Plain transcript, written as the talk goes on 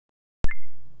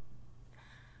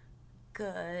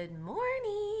Good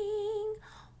morning.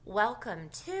 Welcome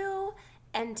to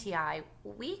NTI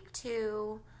Week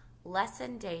 2,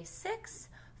 Lesson Day 6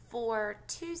 for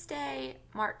Tuesday,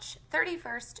 March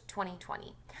 31st,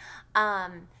 2020.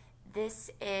 This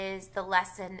is the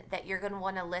lesson that you're going to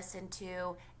want to listen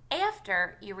to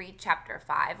after you read Chapter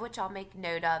 5, which I'll make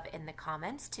note of in the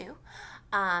comments too.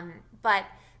 But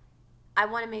I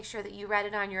want to make sure that you read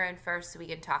it on your own first so we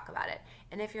can talk about it.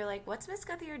 And if you're like, what's Miss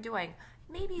Guthrie doing?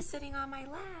 Maybe sitting on my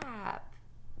lap.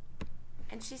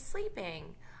 And she's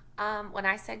sleeping. When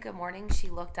I said good morning, she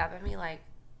looked up at me like,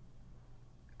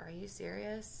 are you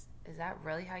serious? Is that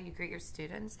really how you greet your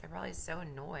students? They're probably so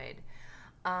annoyed.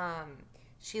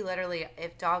 She literally,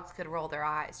 if dogs could roll their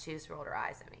eyes, she just rolled her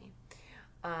eyes at me.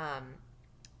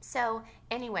 So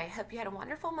anyway, hope you had a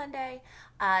wonderful Monday.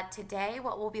 Today,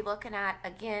 what we'll be looking at,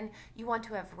 again, you want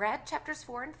to have read chapters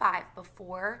 4 and 5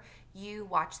 before you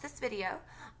watch this video.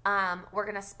 We're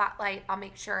going to spotlight, I'll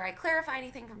make sure I clarify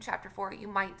anything from chapter 4 you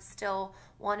might still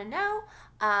want to know.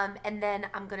 And then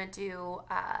I'm going to do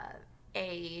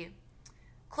a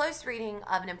close reading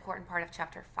of an important part of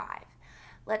chapter 5.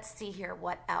 Let's see here,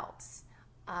 what else?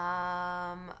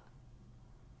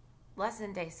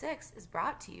 Lesson Day 6 is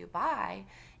brought to you by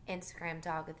Instagram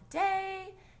Dog of the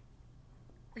Day.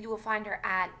 You will find her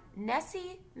at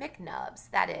Nessie McNubbs.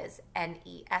 That is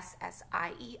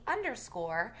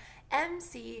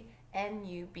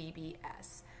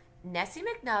NESSIE_MCNUBBS. Nessie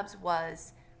McNubbs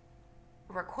was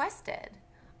requested.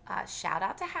 Shout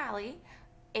out to Hallie.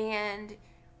 And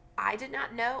I did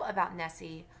not know about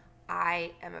Nessie.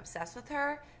 I am obsessed with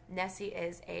her. Nessie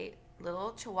is a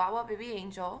little Chihuahua baby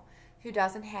angel who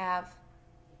doesn't have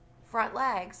front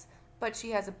legs, but she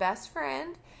has a best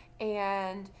friend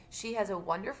and she has a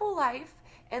wonderful life.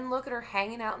 And look at her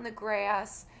hanging out in the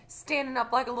grass, standing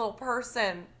up like a little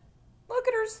person. Look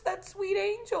at her, that sweet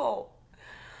angel.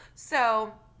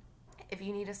 So if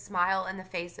you need a smile in the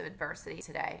face of adversity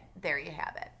today, there you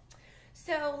have it.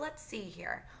 So let's see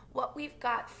here. What we've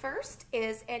got first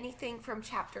is anything from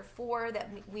chapter 4 that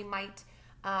we might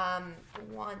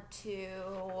want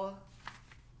to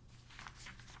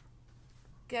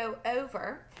go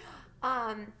over.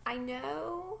 I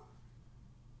know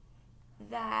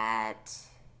that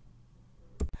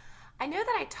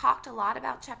I talked a lot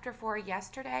about chapter 4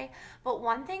 yesterday, but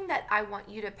one thing that I want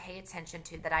you to pay attention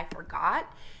to that I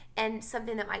forgot, and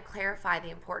something that might clarify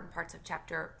the important parts of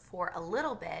chapter 4 a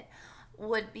little bit,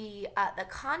 would be the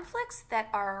conflicts that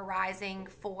are arising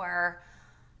for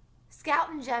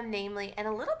Scout and Jem, namely, and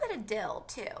a little bit of Dill,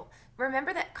 too.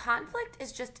 Remember that conflict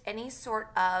is just any sort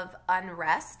of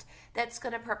unrest that's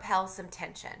going to propel some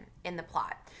tension in the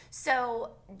plot.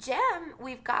 So Jem,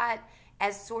 we've got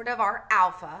as sort of our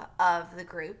alpha of the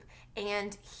group,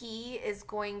 and he is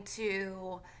going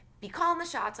to be calling the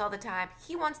shots all the time.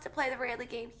 He wants to play the Radley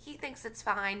game. He thinks it's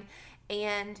fine.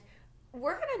 And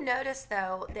we're going to notice,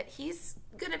 though, that he's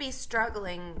going to be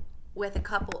struggling with a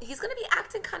couple. He's going to be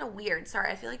acting kind of weird.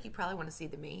 Sorry, I feel like you probably want to see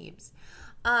the memes.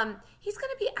 He's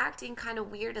going to be acting kind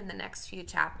of weird in the next few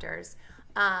chapters.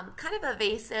 Kind of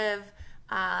evasive,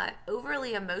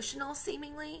 overly emotional,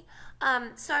 seemingly.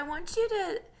 So I want you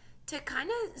to kind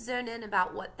of zone in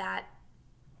about what that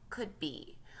could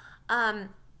be.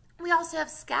 We also have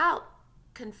Scout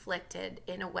conflicted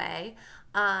in a way.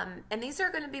 And these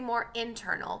are going to be more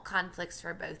internal conflicts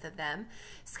for both of them.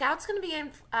 Scout's going to be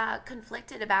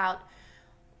conflicted about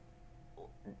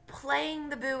playing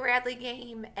the Boo Radley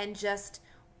game and just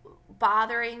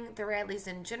bothering the Radleys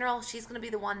in general. She's going to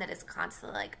be the one that is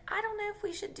constantly like, I don't know if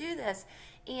we should do this.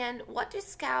 And what do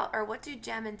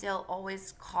Jem and Dill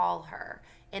always call her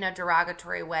in a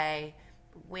derogatory way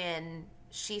when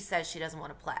she says she doesn't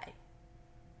want to play?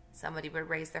 Somebody would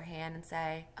raise their hand and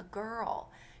say, a girl.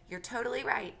 You're totally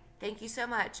right. Thank you so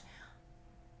much.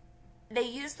 They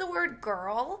use the word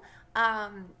girl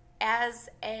as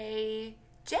a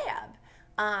jab.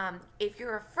 If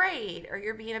you're afraid or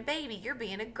you're being a baby, you're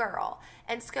being a girl.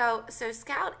 And so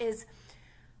Scout is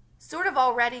sort of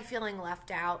already feeling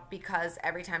left out because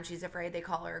every time she's afraid, they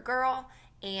call her a girl.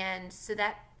 And so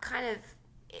that kind of,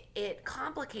 it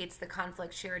complicates the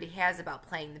conflict she already has about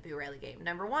playing the Boo Radley game.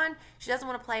 Number one, she doesn't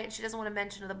want to play it, and she doesn't want to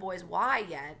mention to the boys why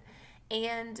yet.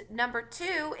 And number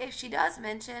two, if she does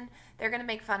mention, they're going to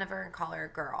make fun of her and call her a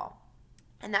girl.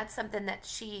 And that's something that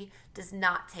she does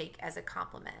not take as a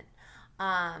compliment.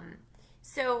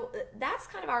 So that's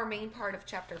kind of our main part of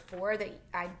chapter 4 that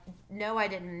I know I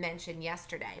didn't mention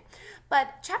yesterday. But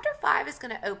chapter 5 is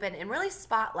going to open and really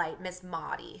spotlight Miss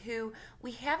Maudie, who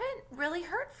we haven't really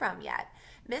heard from yet.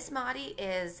 Miss Maudie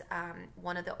is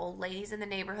one of the old ladies in the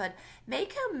neighborhood.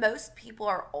 Make whom most people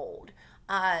are old.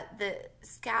 The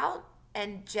Scout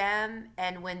and Jem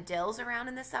and when Dill's around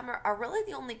in the summer are really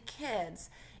the only kids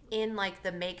in like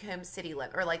the Make Home city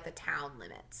limit or like the town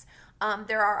limits.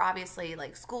 There are obviously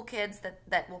like school kids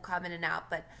that will come in and out,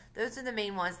 but those are the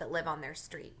main ones that live on their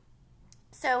street.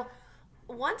 So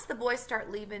once the boys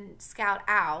start leaving Scout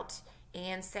out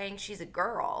and saying she's a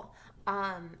girl,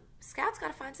 Scout's got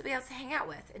to find somebody else to hang out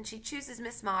with, and she chooses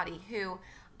Miss Maudie, who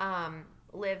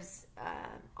lives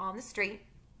on the street.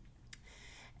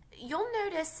 You'll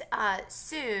notice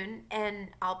soon, and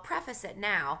I'll preface it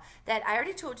now, that I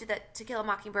already told you that To Kill a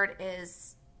Mockingbird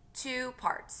is 2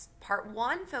 parts. Part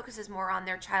 1 focuses more on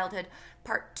their childhood.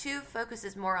 Part 2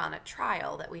 focuses more on a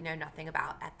trial that we know nothing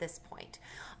about at this point.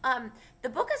 The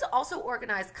book is also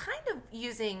organized kind of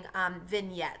using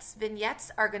vignettes.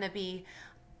 Vignettes are going to be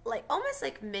like almost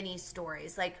like mini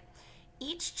stories. Like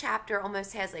each chapter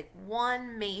almost has like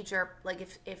one major, like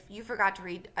if you forgot to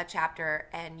read a chapter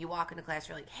and you walk into class,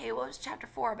 you're like, hey, what was chapter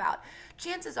 4 about?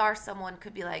 Chances are someone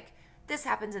could be like, this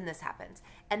happens and this happens.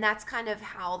 And that's kind of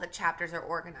how the chapters are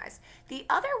organized. The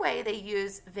other way they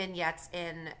use vignettes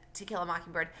in To Kill a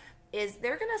Mockingbird is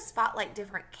they're going to spotlight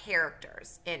different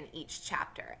characters in each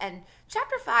chapter. And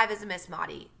chapter 5 is a Miss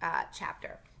Maudie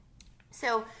chapter.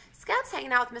 So Scout's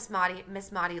hanging out with Miss Maudie.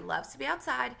 Miss Maudie loves to be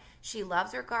outside. She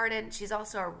loves her garden. She's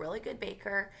also a really good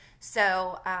baker.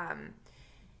 So,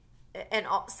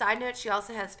 side note, she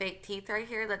also has fake teeth right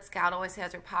here that Scout always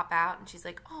has her pop out. And she's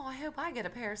like, oh, I hope I get a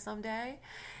pair someday.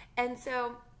 And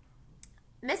so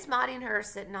Miss Maudie and her are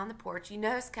sitting on the porch. You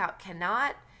know Scout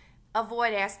cannot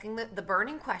avoid asking the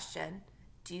burning question,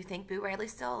 do you think Boo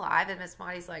Radley's still alive? And Miss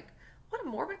Maudie's like, what a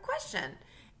morbid question.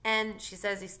 And she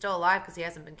says he's still alive because he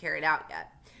hasn't been carried out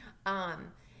yet.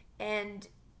 And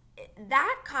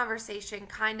that conversation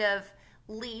kind of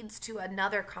leads to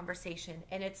another conversation.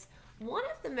 And it's one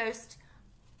of the most,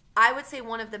 I would say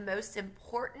one of the most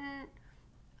important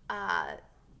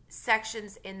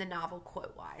sections in the novel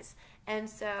quote-wise. And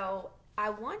so I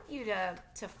want you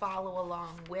to follow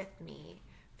along with me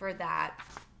for that.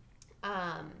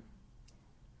 I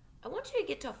want you to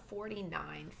get to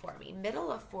 49 for me,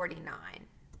 middle of 49.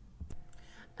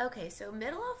 Okay, so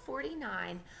middle of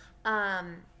 49.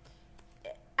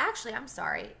 Actually, I'm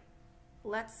sorry.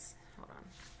 Let's, hold on.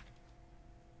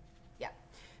 Yeah,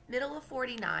 middle of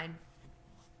 49.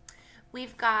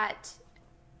 We've got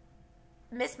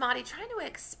Miss Maudie trying to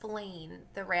explain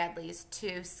the Radleys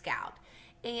to Scout.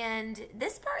 And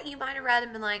this part you might have read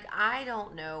and been like, I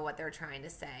don't know what they're trying to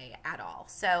say at all.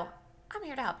 So I'm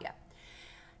here to help you.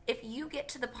 If you get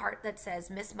to the part that says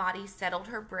Miss Maudie settled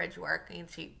her bridge work and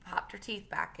she popped her teeth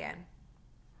back in.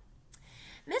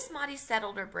 Miss Maudie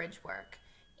settled her bridge work.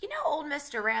 You know old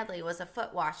Mr. Radley was a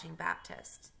foot washing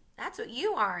Baptist. That's what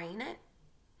you are, ain't it?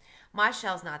 My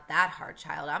shell's not that hard,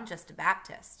 child. I'm just a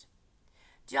Baptist.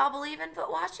 Do y'all believe in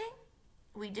foot washing?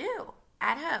 We do.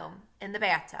 At home, in the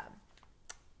bathtub.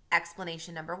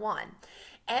 Explanation number 1.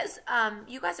 As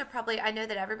you guys are probably, I know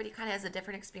that everybody kind of has a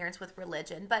different experience with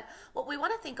religion, but what we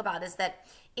want to think about is that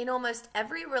in almost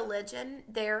every religion,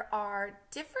 there are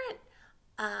different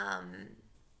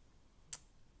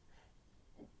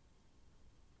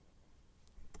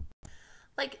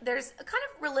like there's a kind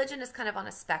of, religion is kind of on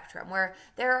a spectrum where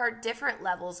there are different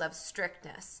levels of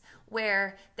strictness,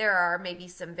 where there are maybe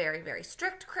some very, very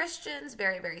strict Christians,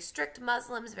 very, very strict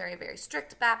Muslims, very, very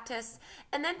strict Baptists,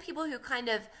 and then people who kind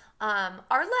of are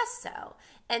less so.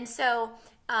 And so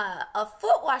a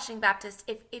foot washing Baptist,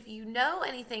 if you know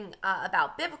anything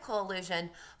about biblical illusion,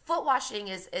 foot washing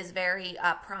is very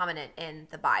prominent in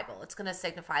the Bible. It's going to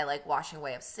signify like washing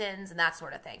away of sins and that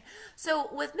sort of thing. So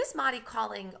with Miss Maudie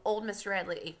calling old Mr.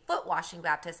 Radley a foot washing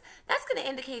Baptist, that's going to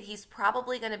indicate he's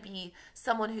probably going to be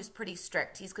someone who's pretty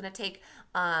strict. He's going to take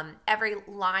every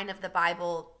line of the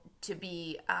Bible to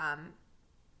be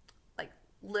like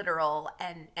literal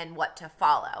and what to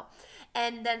follow.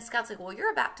 And then Scout's like, well,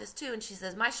 you're a Baptist too. And she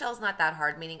says, my shell's not that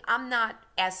hard, meaning I'm not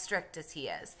as strict as he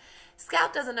is.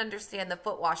 Scout doesn't understand the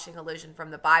foot washing allusion from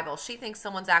the Bible. She thinks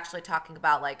someone's actually talking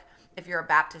about, like, if you're a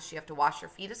Baptist, you have to wash your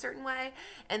feet a certain way.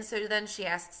 And so then she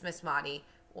asks Miss Maudie,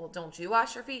 well, don't you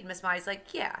wash your feet? And Miss Maudie's like,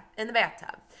 yeah, in the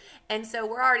bathtub. And so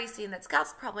we're already seeing that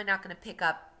Scout's probably not going to pick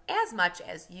up as much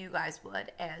as you guys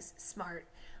would as smart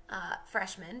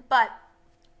freshmen, but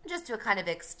just to kind of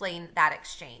explain that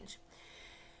exchange.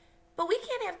 But we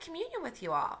can't have communion with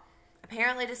you all.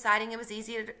 Apparently deciding it was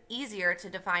easier to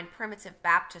define primitive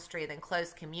baptistry than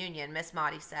close communion, Miss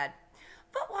Maudie said,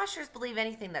 foot washers believe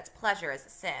anything that's pleasure is a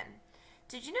sin.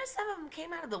 Did you know some of them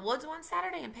came out of the woods one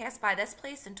Saturday and passed by this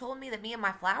place and told me that me and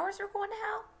my flowers were going to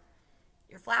hell?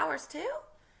 Your flowers too?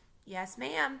 Yes,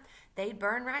 ma'am. They'd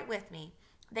burn right with me.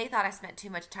 They thought I spent too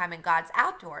much time in God's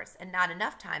outdoors and not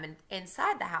enough time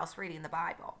inside the house reading the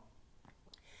Bible.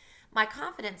 My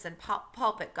confidence in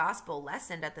pulpit gospel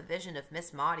lessened at the vision of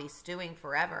Miss Maudie stewing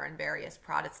forever in various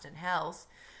Protestant hells.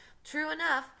 True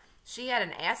enough, she had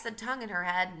an acid tongue in her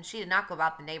head, and she did not go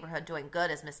about the neighborhood doing good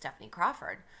as Miss Stephanie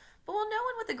Crawford. But while no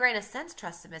one with a grain of sense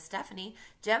trusted Miss Stephanie,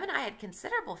 Jem and I had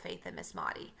considerable faith in Miss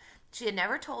Maudie. She had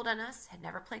never told on us, had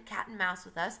never played cat and mouse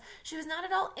with us. She was not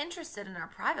at all interested in our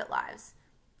private lives.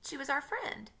 She was our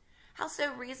friend. How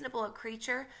so reasonable a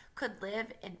creature could live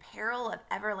in peril of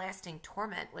everlasting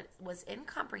torment was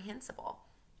incomprehensible.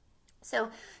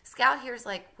 So Scout here's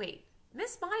like, wait,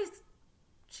 Miss Maudie's,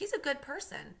 she's a good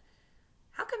person.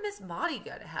 How can Miss Maudie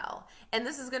go to hell? And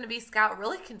this is going to be Scout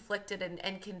really conflicted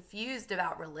and confused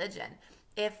about religion.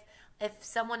 If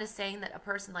someone is saying that a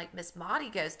person like Miss Maudie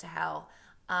goes to hell,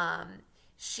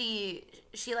 she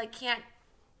can't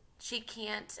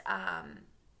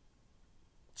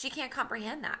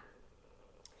comprehend that.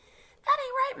 That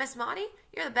ain't right, Miss Maudie.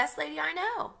 You're the best lady I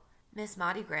know. Miss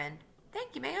Maudie grinned.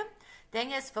 Thank you, ma'am. Thing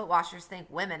is, foot washers think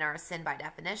women are a sin by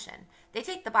definition. They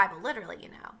take the Bible literally, you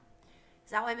know.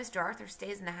 Is that why Mr. Arthur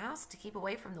stays in the house, to keep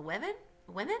away from the women?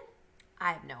 Women?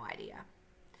 I have no idea.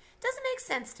 Doesn't make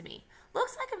sense to me.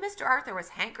 Looks like if Mr. Arthur was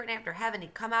hankering after heaven,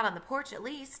 he'd come out on the porch at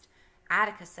least.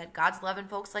 Atticus said, God's loving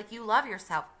folks like you love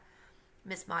yourself.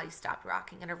 Miss Maudie stopped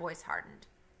rocking and her voice hardened.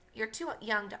 You're too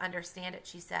young to understand it,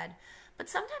 she said. But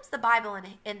sometimes the Bible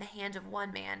in the hand of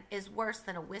one man is worse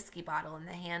than a whiskey bottle in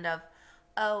the hand of,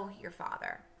 your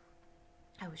father.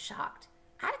 I was shocked.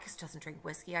 Atticus doesn't drink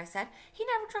whiskey, I said. He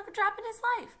never drank a drop in his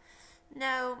life.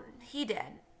 No, he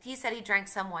did. He said he drank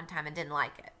some one time and didn't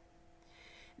like it.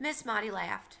 Miss Maudie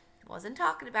laughed. Wasn't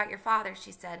talking about your father,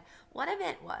 she said. What I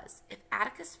meant was, if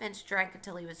Atticus Finch drank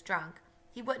until he was drunk,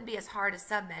 he wouldn't be as hard as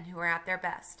some men who are at their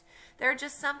best. There are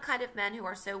just some kind of men who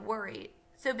are so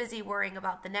busy worrying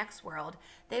about the next world,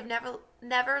 they've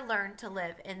never learned to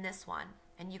live in this one.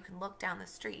 And you can look down the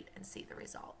street and see the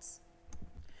results.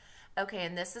 Okay,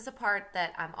 and this is a part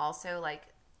that I'm also like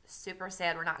super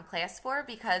sad we're not in class for,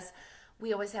 because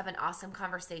we always have an awesome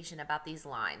conversation about these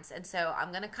lines. And so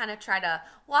I'm going to kind of try to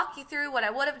walk you through what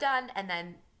I would have done, and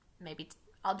then maybe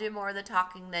I'll do more of the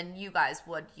talking than you guys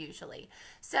would usually.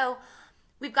 So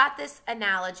we've got this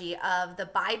analogy of the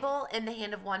Bible in the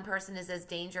hand of one person is as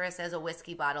dangerous as a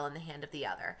whiskey bottle in the hand of the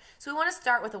other. So we want to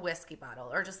start with a whiskey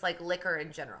bottle, or just like liquor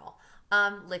in general.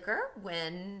 Liquor,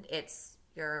 when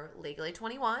you're legally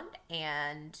 21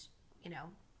 and, you know,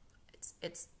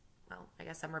 it's well, I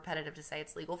guess I'm repetitive to say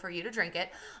it's legal for you to drink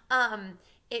it.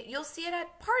 You'll see it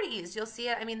at parties. You'll see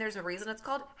it. I mean, there's a reason it's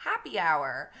called happy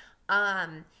hour.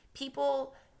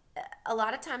 People, a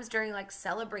lot of times during like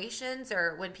celebrations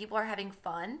or when people are having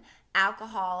fun,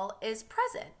 alcohol is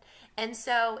present. And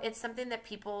so it's something that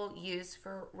people use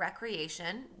for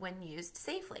recreation when used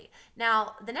safely.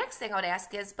 Now, the next thing I would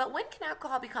ask is, but when can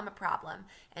alcohol become a problem?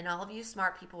 And all of you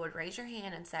smart people would raise your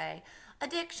hand and say,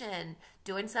 addiction,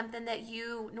 doing something that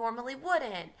you normally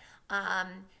wouldn't,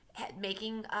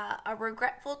 making a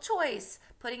regretful choice,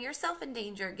 putting yourself in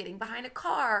danger, getting behind a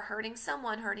car, hurting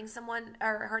someone,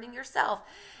 or hurting yourself.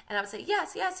 And I would say,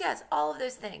 yes, yes, yes, all of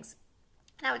those things.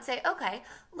 And I would say, okay,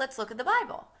 let's look at the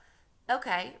Bible.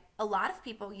 Okay, a lot of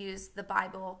people use the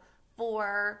Bible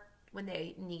for when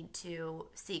they need to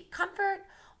seek comfort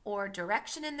or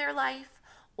direction in their life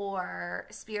or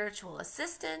spiritual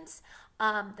assistance.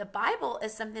 The Bible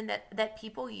is something that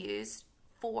people use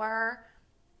for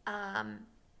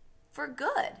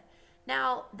good.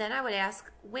 Now, then I would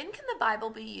ask, when can the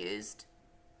Bible be used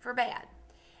for bad?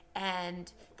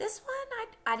 And this one,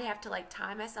 I'd have to like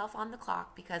tie myself on the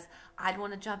clock because I'd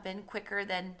want to jump in quicker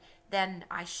than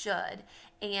I should.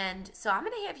 And so I'm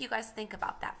going to have you guys think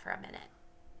about that for a minute.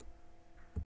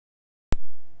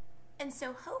 And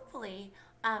so hopefully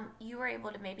you were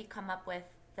able to maybe come up with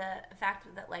the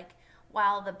fact that like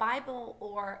while the Bible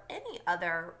or any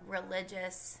other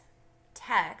religious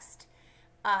text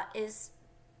is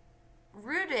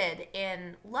rooted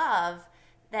in love,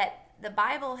 that the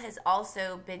Bible has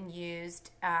also been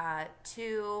used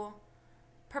to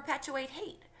perpetuate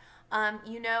hate.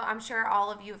 I'm sure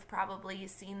all of you have probably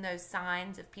seen those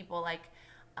signs of people like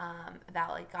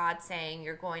about like God saying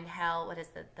you're going to hell. What is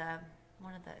the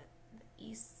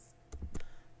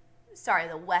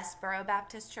Westboro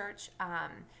Baptist Church.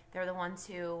 They're the ones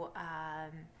who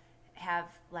have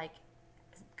like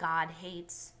God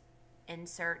hates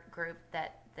insert group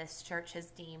that this church has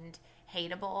deemed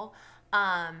hateable.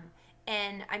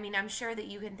 And I mean, I'm sure that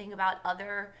you can think about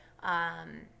other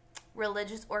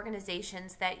religious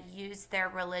organizations that use their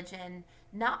religion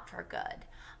not for good.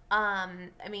 I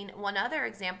mean, one other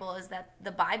example is that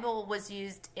the Bible was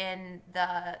used in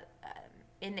the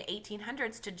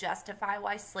 1800s to justify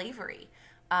why slavery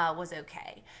was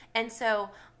okay. And so,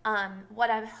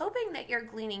 what I'm hoping that you're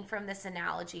gleaning from this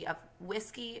analogy of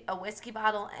whiskey, a whiskey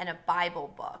bottle, and a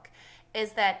Bible book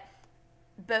is that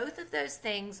both of those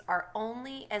things are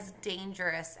only as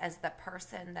dangerous as the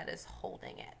person that is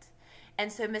holding it.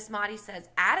 And so Miss Maudie says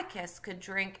Atticus could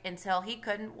drink until he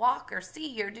couldn't walk or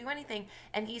see or do anything,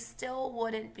 and he still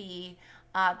wouldn't be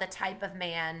the type of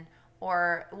man,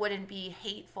 or wouldn't be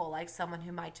hateful like someone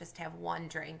who might just have one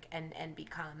drink and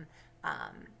become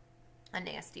a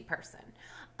nasty person.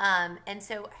 And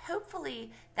so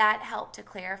hopefully that helped to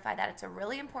clarify that. It's a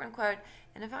really important quote.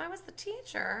 And if I was the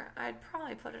teacher, I'd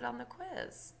probably put it on the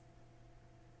quiz.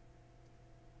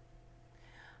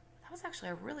 That was actually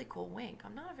a really cool wink.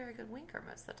 I'm not a very good winker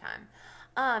most of the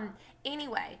time.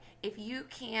 Anyway, if you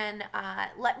can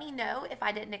let me know if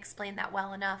I didn't explain that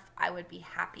well enough, I would be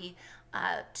happy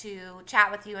to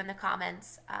chat with you in the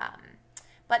comments.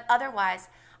 But otherwise,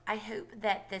 I hope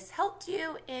that this helped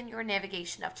you in your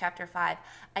navigation of Chapter 5.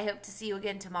 I hope to see you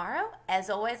again tomorrow. As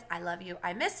always, I love you,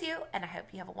 I miss you, and I hope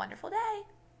you have a wonderful day.